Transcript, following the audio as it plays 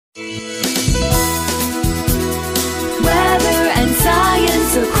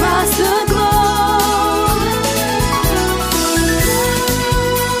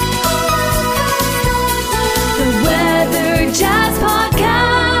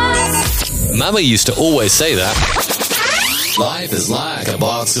Mama used to always say that. Life is like a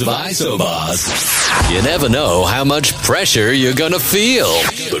box of ISO bars. You never know how much pressure you're gonna feel.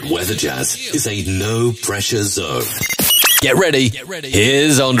 But Weather Jazz is a no-pressure zone. Get ready.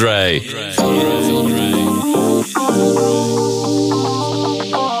 Here's Andre.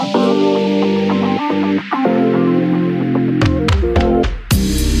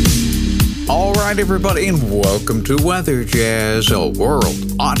 All right, everybody, and welcome to Weather Jazz, a world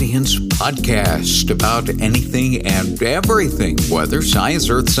audience podcast about anything and everything weather, science,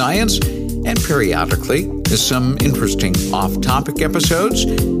 earth science, and periodically some interesting off-topic episodes.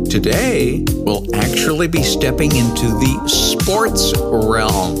 Today, we'll actually be stepping into the sports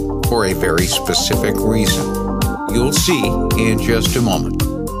realm for a very specific reason. You'll see in just a moment.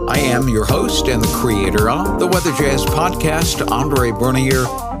 I am your host and the creator of the Weather Jazz podcast, Andre Bernier,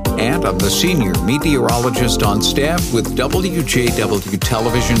 and I'm the senior meteorologist on staff with WJW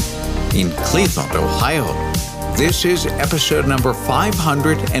Television in Cleveland, Ohio. This is episode number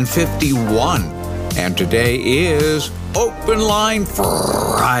 551, and today is Open Line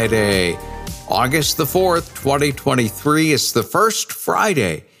Friday, August the 4th, 2023. It's the first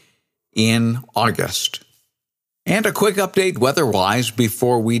Friday in August. And a quick update weather-wise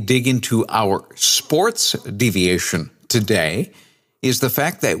before we dig into our sports deviation today is the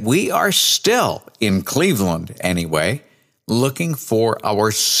fact that we are still, in Cleveland anyway, looking for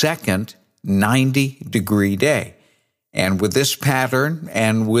our second 90-degree day. And with this pattern,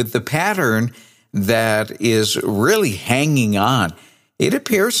 and with the pattern that is really hanging on, it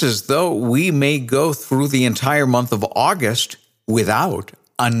appears as though we may go through the entire month of August without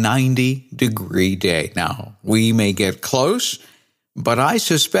a 90-degree day. Now, we may get close, but I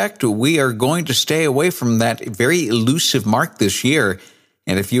suspect we are going to stay away from that very elusive mark this year.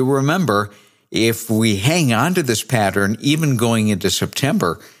 And if you remember, if we hang on to this pattern, even going into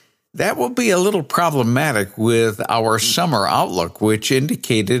September, that will be a little problematic with our summer outlook, which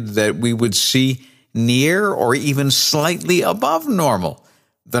indicated that we would see near or even slightly above normal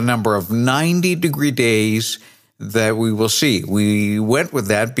the number of 90-degree days that we will see. We went with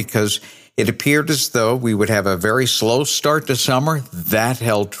that because it appeared as though we would have a very slow start to summer. That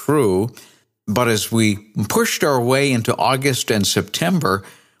held true. But as we pushed our way into August and September,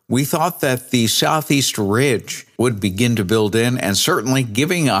 we thought that the southeast ridge would begin to build in and certainly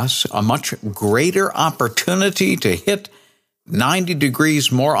giving us a much greater opportunity to hit 90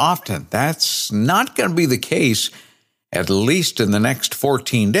 degrees more often. That's not going to be the case, at least in the next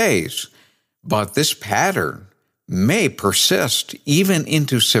 14 days. But this pattern may persist even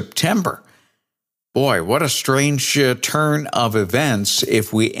into September. Boy, what a strange turn of events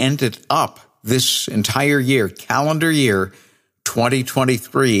if we ended up this entire year, calendar year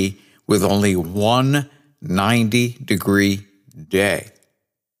 2023, with only one 90-degree day.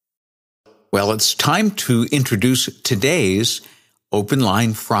 Well, it's time to introduce today's Open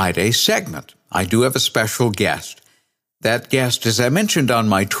Line Friday segment. I do have a special guest. That guest, as I mentioned on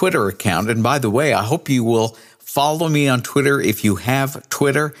my Twitter account, and by the way, I hope you will follow me on Twitter if you have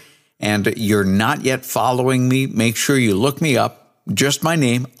Twitter and you're not yet following me. Make sure you look me up. Just my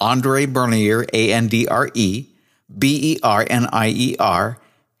name, Andre Bernier, AndreBernier.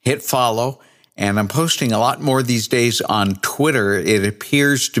 Hit follow. And I'm posting a lot more these days on Twitter. It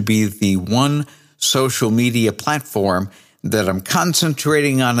appears to be the one social media platform that I'm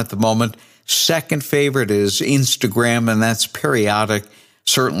concentrating on at the moment. Second favorite is Instagram, and that's periodic.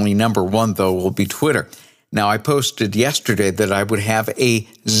 Certainly number one, though, will be Twitter. Now, I posted yesterday that I would have a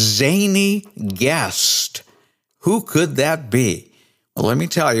zany guest. Who could that be? Well, let me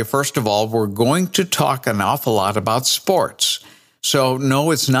tell you, first of all, we're going to talk an awful lot about sports. So,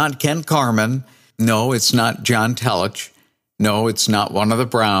 no, it's not Ken Carman. No, it's not John Telich. No, it's not one of the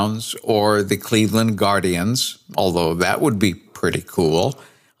Browns or the Cleveland Guardians, although that would be pretty cool.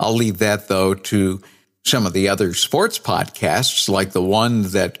 I'll leave that, though, to some of the other sports podcasts, like the one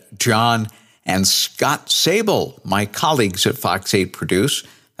that John and Scott Sable, my colleagues at Fox 8, produce.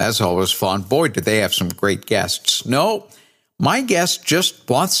 That's always fun. Boy, do they have some great guests. No, my guest just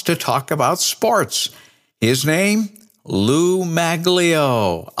wants to talk about sports. His name, Lou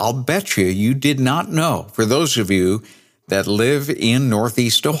Maglio. I'll bet you did not know. For those of you that live in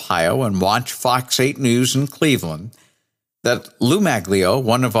Northeast Ohio and watch Fox 8 News in Cleveland, that Lou Maglio,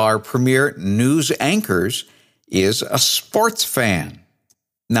 one of our premier news anchors, is a sports fan.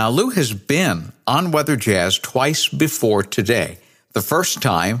 Now, Lou has been on Weather Jazz twice before today. The first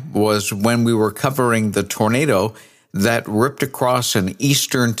time was when we were covering the tornado that ripped across an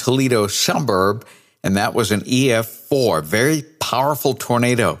eastern Toledo suburb, and that was an EF4, very powerful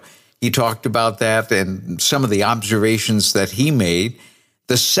tornado. He talked about that and some of the observations that he made.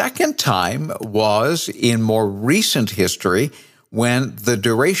 The second time was in more recent history when the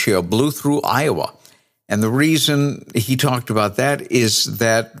derecho blew through Iowa. And the reason he talked about that is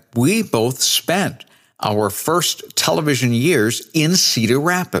that we both spent our first television years in Cedar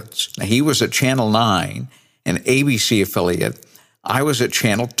Rapids. Now, he was at Channel 9, an ABC affiliate. I was at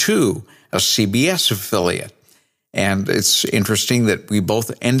Channel 2, a CBS affiliate. And it's interesting that we both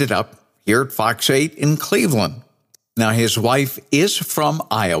ended up here at Fox 8 in Cleveland. Now, his wife is from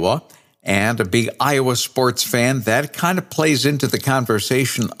Iowa and a big Iowa sports fan. That kind of plays into the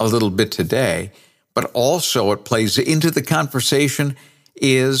conversation a little bit today, but also it plays into the conversation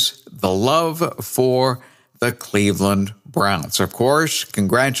is the love for the Cleveland Browns. Of course,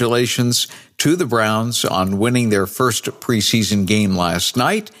 congratulations to the Browns on winning their first preseason game last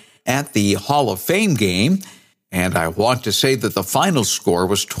night at the Hall of Fame game. And I want to say that the final score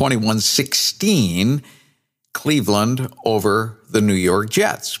was 21-16, Cleveland over the New York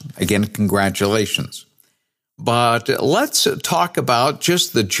Jets. Again, congratulations. But let's talk about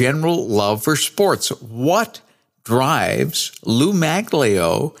just the general love for sports. What drives Lou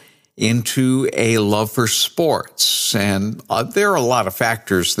Maglio into a love for sports? And there are a lot of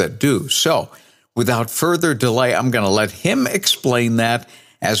factors that do. So without further delay, I'm going to let him explain that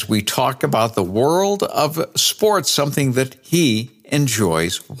as we talk about the world of sports, something that he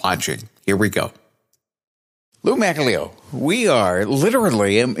enjoys watching. Here we go. Lou Maglio, we are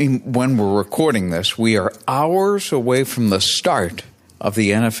literally, when we're recording this, we are hours away from the start of the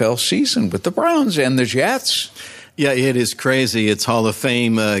NFL season with the Browns and the Jets. Yeah, it is crazy. It's Hall of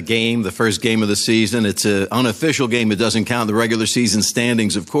Fame game, the first game of the season. It's an unofficial game. It doesn't count the regular season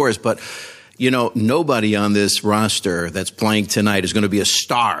standings, of course, but you know, nobody on this roster that's playing tonight is going to be a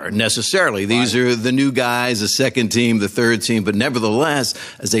star necessarily. These are the new guys, the second team, the third team. But nevertheless,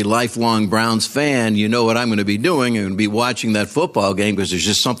 as a lifelong Browns fan, you know what I'm going to be doing. I'm going to be watching that football game because there's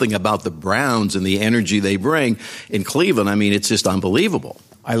just something about the Browns and the energy they bring in Cleveland. I mean, it's just unbelievable.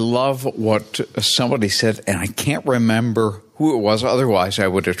 I love what somebody said, and I can't remember who it was. Otherwise, I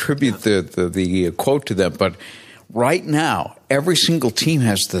would attribute the quote to them. But right now, every single team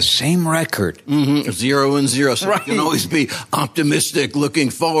has the same record. 0-0. So right. You can always be optimistic, looking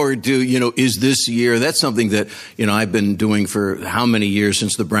forward to, you know, is this year? That's something that, you know, I've been doing for how many years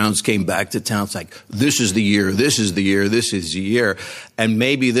since the Browns came back to town. It's like, this is the year, this is the year, this is the year. And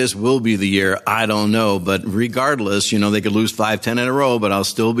maybe this will be the year. I don't know. But regardless, you know, they could lose 5-10 in a row, but I'll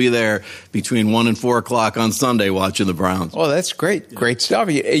still be there between 1 and 4 o'clock on Sunday watching the Browns. Oh, that's great. Yeah. Great stuff.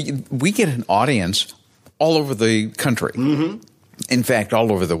 We get an audience all over the country. In fact,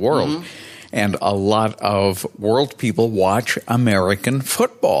 all over the world. And a lot of world people watch American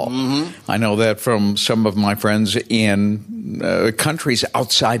football. I know that from some of my friends in countries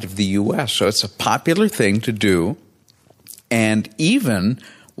outside of the U.S. So it's a popular thing to do. And even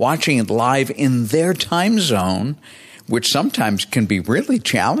watching it live in their time zone, which sometimes can be really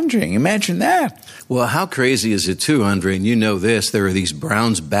challenging. Imagine that. Well, how crazy is it too, Andre? And you know this, there are these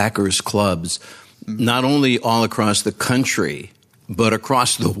Browns backers clubs not only all across the country, but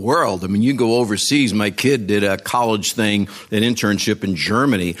across the world. I mean, you go overseas. My kid did a college thing, an internship in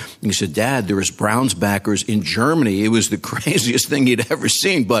Germany. And he said, Dad, there was Browns backers in Germany. It was the craziest thing he'd ever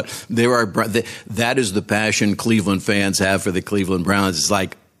seen. But there are, that is the passion Cleveland fans have for the Cleveland Browns. It's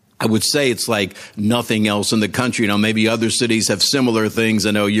like, I would say it's like nothing else in the country. You know, maybe other cities have similar things.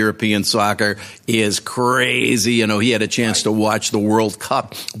 I know European soccer is crazy. You know, he had a chance to watch the World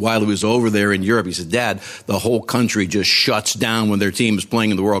Cup while he was over there in Europe. He said, Dad, the whole country just shuts down when their team is playing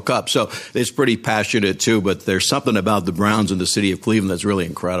in the World Cup. So it's pretty passionate too, but there's something about the Browns in the city of Cleveland that's really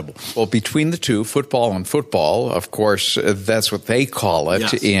incredible. Well, between the two, football and football, of course, that's what they call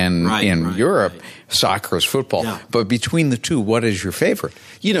it in Europe. Right. Soccer is football. Yeah. But between the two, what is your favorite?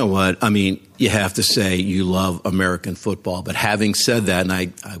 You know what? I mean, you have to say you love American football. But having said that, and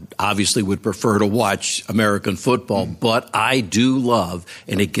I obviously would prefer to watch American football, but I do love,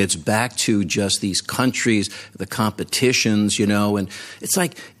 and it gets back to just these countries, the competitions, you know, and it's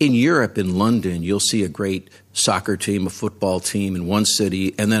like in Europe, in London, you'll see a great soccer team, a football team in one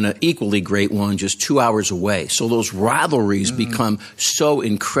city, and then an equally great one just 2 hours away. So those rivalries become so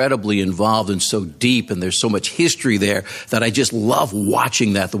incredibly involved and so deep, and there's so much history there that I just love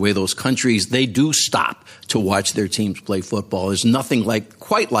watching that, the way those countries, they do stop to watch their teams play football. There's nothing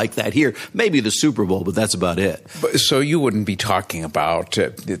quite like that here. Maybe the Super Bowl, but that's about it. So you wouldn't be talking about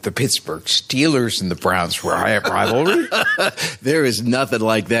the Pittsburgh Steelers and the Browns rivalry? There is nothing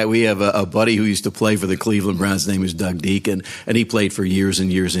like that. We have a buddy who used to play for the Cleveland Browns. His name is Doug Deacon, and he played for years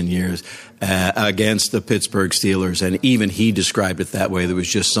and years and years. against the Pittsburgh Steelers. And even he described it that way. There was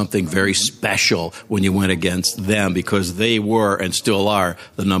just something very special when you went against them because they were and still are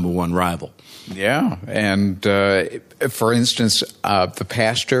the number one rival. Yeah. And for instance, the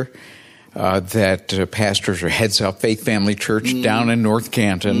pastor that pastors or heads up Faith Family Church down in North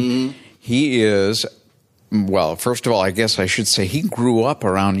Canton, he is, well, first of all, I guess I should say he grew up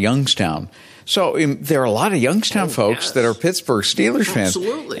around Youngstown. So there are a lot of Youngstown folks that are Pittsburgh Steelers fans.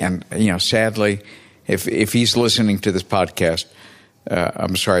 Absolutely. And, sadly, if he's listening to this podcast,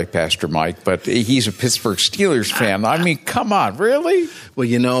 I'm sorry, Pastor Mike, but he's a Pittsburgh Steelers fan. I mean, come on, really?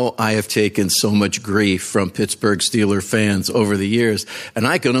 Well, I have taken so much grief from Pittsburgh Steelers fans over the years, and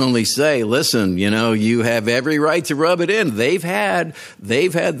I can only say, listen, you have every right to rub it in. They've had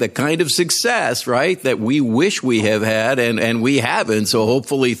the kind of success, right, that we wish we have had, and we haven't. So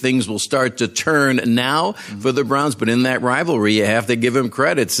hopefully things will start to turn now for the Browns. But in that rivalry, you have to give them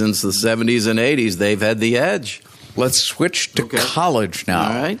credit. Since the 70s and 80s, they've had the edge. Let's switch to college now.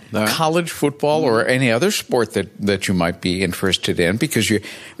 All right. College football or any other sport that you might be interested in, because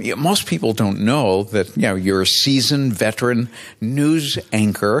most people don't know that you're a seasoned veteran news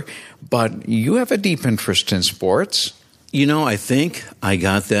anchor, but you have a deep interest in sports. I think I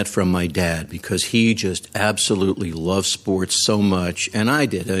got that from my dad because he just absolutely loved sports so much, and I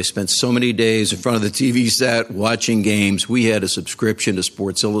did. I spent so many days in front of the TV set watching games. We had a subscription to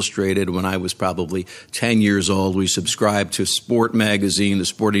Sports Illustrated when I was probably 10 years old. We subscribed to Sport Magazine, the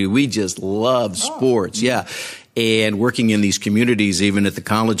Sporting. We just loved sports, yeah. And working in these communities, even at the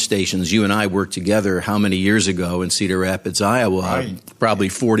college stations, you and I worked together how many years ago in Cedar Rapids, Iowa? Right. Probably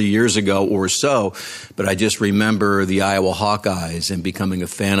 40 years ago or so. But I just remember the Iowa Hawkeyes and becoming a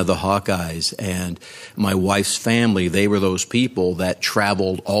fan of the Hawkeyes. And my wife's family, they were those people that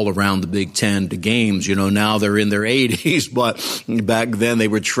traveled all around the Big Ten to games. Now they're in their 80s, but back then they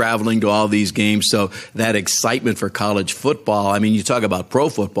were traveling to all these games. So that excitement for college football, I mean, you talk about pro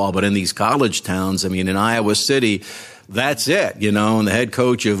football, but in these college towns, I mean, in Iowa City, that's it, and the head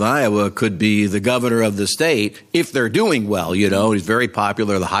coach of Iowa could be the governor of the state if they're doing well, He's very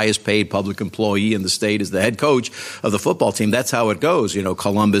popular. The highest paid public employee in the state is the head coach of the football team. That's how it goes.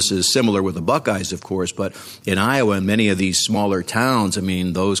 Columbus is similar with the Buckeyes, of course, but in Iowa and many of these smaller towns, I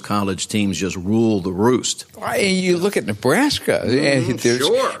mean, those college teams just rule the roost. You look at Nebraska,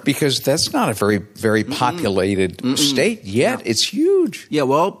 sure, because that's not a very, very populated state yet. It's huge. Yeah,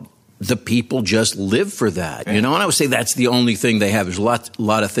 well, the people just live for that, And I would say that's the only thing they have. There's a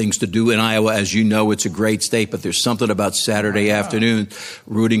lot of things to do in Iowa. As you know, it's a great state, but there's something about Saturday afternoon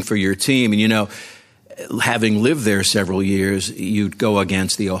rooting for your team. And, having lived there several years, you'd go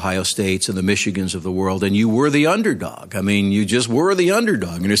against the Ohio States and the Michigans of the world, and you were the underdog. I mean, you just were the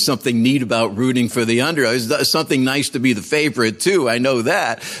underdog. And there's something neat about rooting for the underdog. It's something nice to be the favorite, too. I know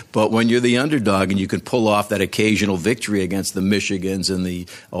that. But when you're the underdog and you can pull off that occasional victory against the Michigans and the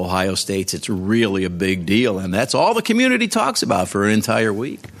Ohio States, it's really a big deal. And that's all the community talks about for an entire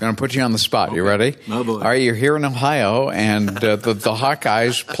week. I'm going to put you on the spot. Okay. You ready? Oh, boy. All right, you're here in Ohio, and the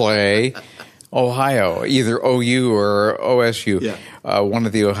Hawkeyes play Ohio, either OU or OSU. Yeah. One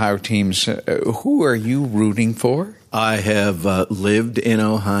of the Ohio teams. Who are you rooting for? I have lived in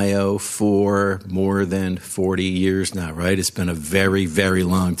Ohio for more than 40 years now, right? It's been a very, very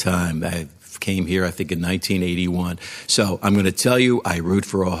long time. I came here, I think, in 1981. So I'm going to tell you, I root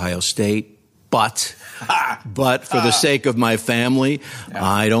for Ohio State, but for the sake of my family,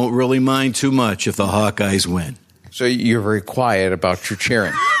 I don't really mind too much if the Hawkeyes win. So you're very quiet about your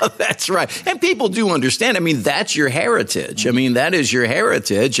cheering. That's right. And people do understand. I mean, that's your heritage. I mean, that is your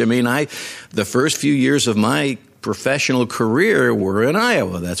heritage. I mean, the first few years of my professional career were in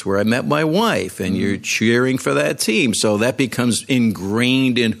Iowa. That's where I met my wife, and you're cheering for that team. So that becomes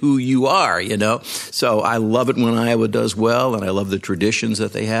ingrained in who you are, So I love it when Iowa does well, and I love the traditions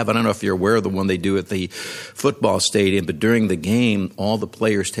that they have. I don't know if you're aware of the one they do at the football stadium, but during the game, all the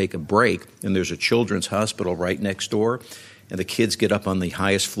players take a break, and there's a children's hospital right next door. And the kids get up on the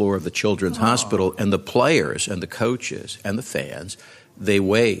highest floor of the children's hospital, and the players and the coaches and the fans, they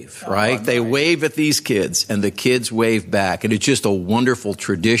wave, right? Nice. They wave at these kids, and the kids wave back. And it's just a wonderful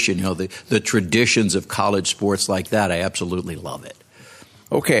tradition. The traditions of college sports like that, I absolutely love it.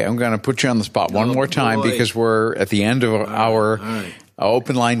 Okay, I'm going to put you on the spot one more time because we're at the end of our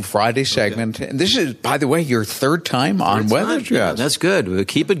Open Line Friday segment. Okay. And this is, by the way, your third time on Weather Jazz. Yeah, that's good. We'll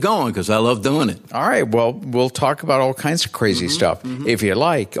keep it going because I love doing it. All right. Well, we'll talk about all kinds of crazy stuff if you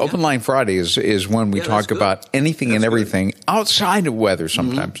like. Open Line Friday is when we talk about anything and everything outside of weather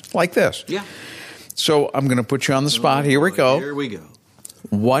sometimes, like this. Yeah. So I'm going to put you on the spot. Here we go. Here we go.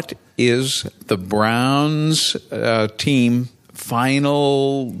 What is the Browns team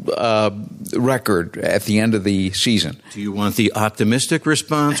final record at the end of the season. Do you want the optimistic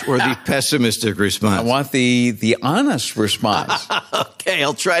response or the pessimistic response? I want the honest response. Okay,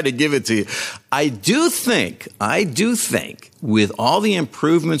 I'll try to give it to you. I do think with all the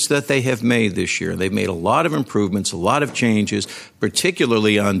improvements that they have made this year, they've made a lot of improvements, a lot of changes,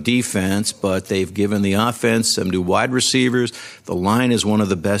 particularly on defense, but they've given the offense some new wide receivers. The line is one of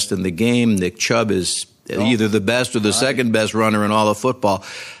the best in the game. Nick Chubb is either the best or the second best runner in all of football.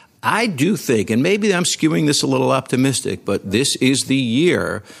 I do think, and maybe I'm skewing this a little optimistic, but this is the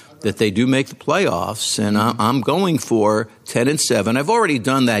year that they do make the playoffs, and I'm going for 10-7. I've already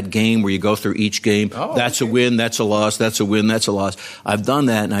done that game where you go through each game. That's a win, that's a loss, that's a win, that's a loss. I've done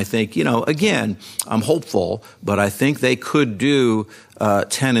that, and I think, again, I'm hopeful, but I think they could do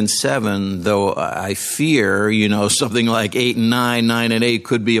 10-7, though I fear, something like 8-9, 9-8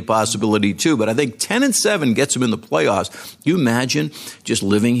 could be a possibility too. But I think 10-7 gets them in the playoffs. You imagine just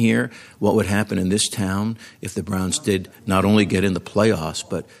living here, what would happen in this town if the Browns did not only get in the playoffs,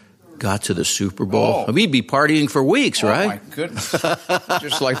 but got to the Super Bowl? We'd be partying for weeks, right? Oh, my goodness.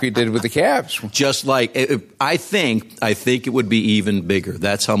 Just like we did with the Cavs. Just like, I think it would be even bigger.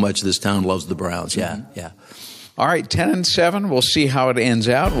 That's how much this town loves the Browns. Yeah, yeah. All right, 10-7. We'll see how it ends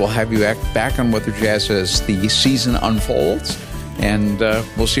out. We'll have you back on Weather Jazz as the season unfolds, and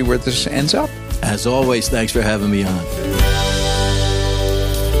we'll see where this ends up. As always, thanks for having me on.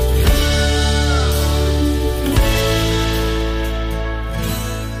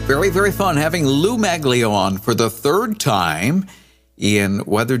 Very, very fun having Lou Maglio on for the third time in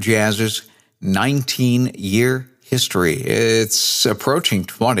Weather Jazz's 19-year history. It's approaching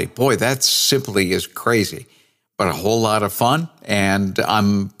 20. Boy, that simply is crazy. But a whole lot of fun, and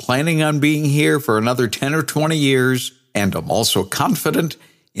I'm planning on being here for another 10 or 20 years, and I'm also confident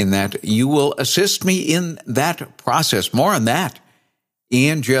in that you will assist me in that process. More on that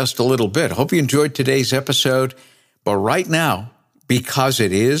in just a little bit. Hope you enjoyed today's episode, but right now, because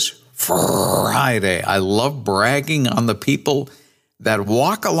it is Friday, I love bragging on the people that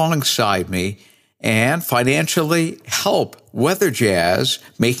walk alongside me and financially help Weather Jazz,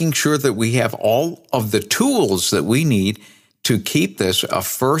 making sure that we have all of the tools that we need to keep this a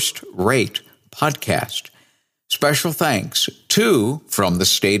first-rate podcast. Special thanks to, from the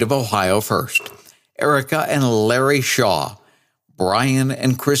state of Ohio first, Erica and Larry Shaw, Brian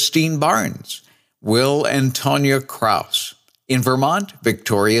and Christine Barnes, Will and Tonya Krause, in Vermont,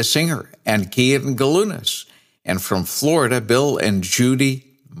 Victoria Singer and Kian Galunas, and from Florida, Bill and Judy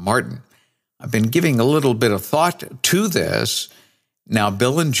Martin. I've been giving a little bit of thought to this. Now,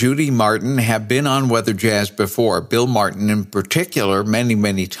 Bill and Judy Martin have been on Weather Jazz before, Bill Martin in particular, many,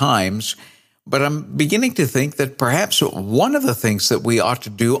 many times. But I'm beginning to think that perhaps one of the things that we ought to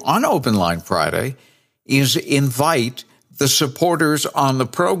do on Open Line Friday is invite the supporters on the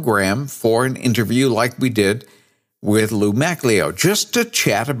program for an interview like we did with Lou Maglio, just to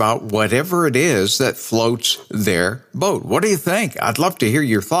chat about whatever it is that floats their boat. What do you think? I'd love to hear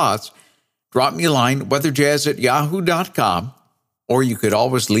your thoughts. Drop me a line, weatherjazz@yahoo.com, or you could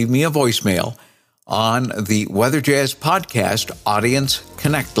always leave me a voicemail on the Weather Jazz Podcast Audience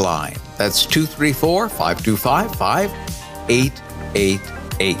Connect line. That's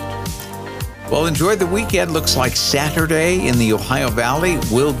 234-525-5888. Well, enjoy the weekend. Looks like Saturday in the Ohio Valley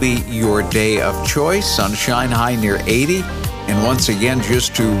will be your day of choice. Sunshine high near 80. And once again,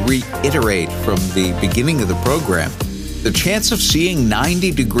 just to reiterate from the beginning of the program, the chance of seeing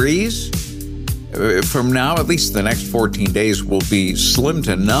 90 degrees from now, at least the next 14 days, will be slim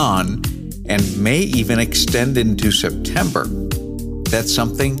to none and may even extend into September. That's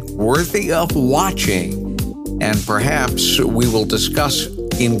something worthy of watching, and perhaps we will discuss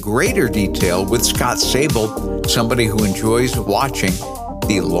in greater detail with Scott Sable, somebody who enjoys watching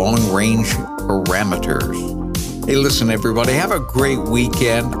the long-range parameters. Hey, listen, everybody, have a great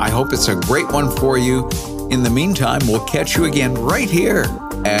weekend. I hope it's a great one for you. In the meantime, we'll catch you again right here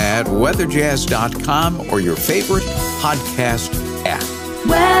at weatherjazz.com or your favorite podcast app.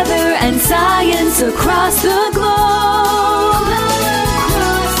 Weather and science across the globe.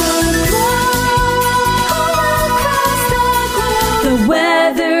 The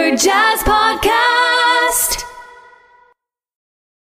Weather Jazz Podcast.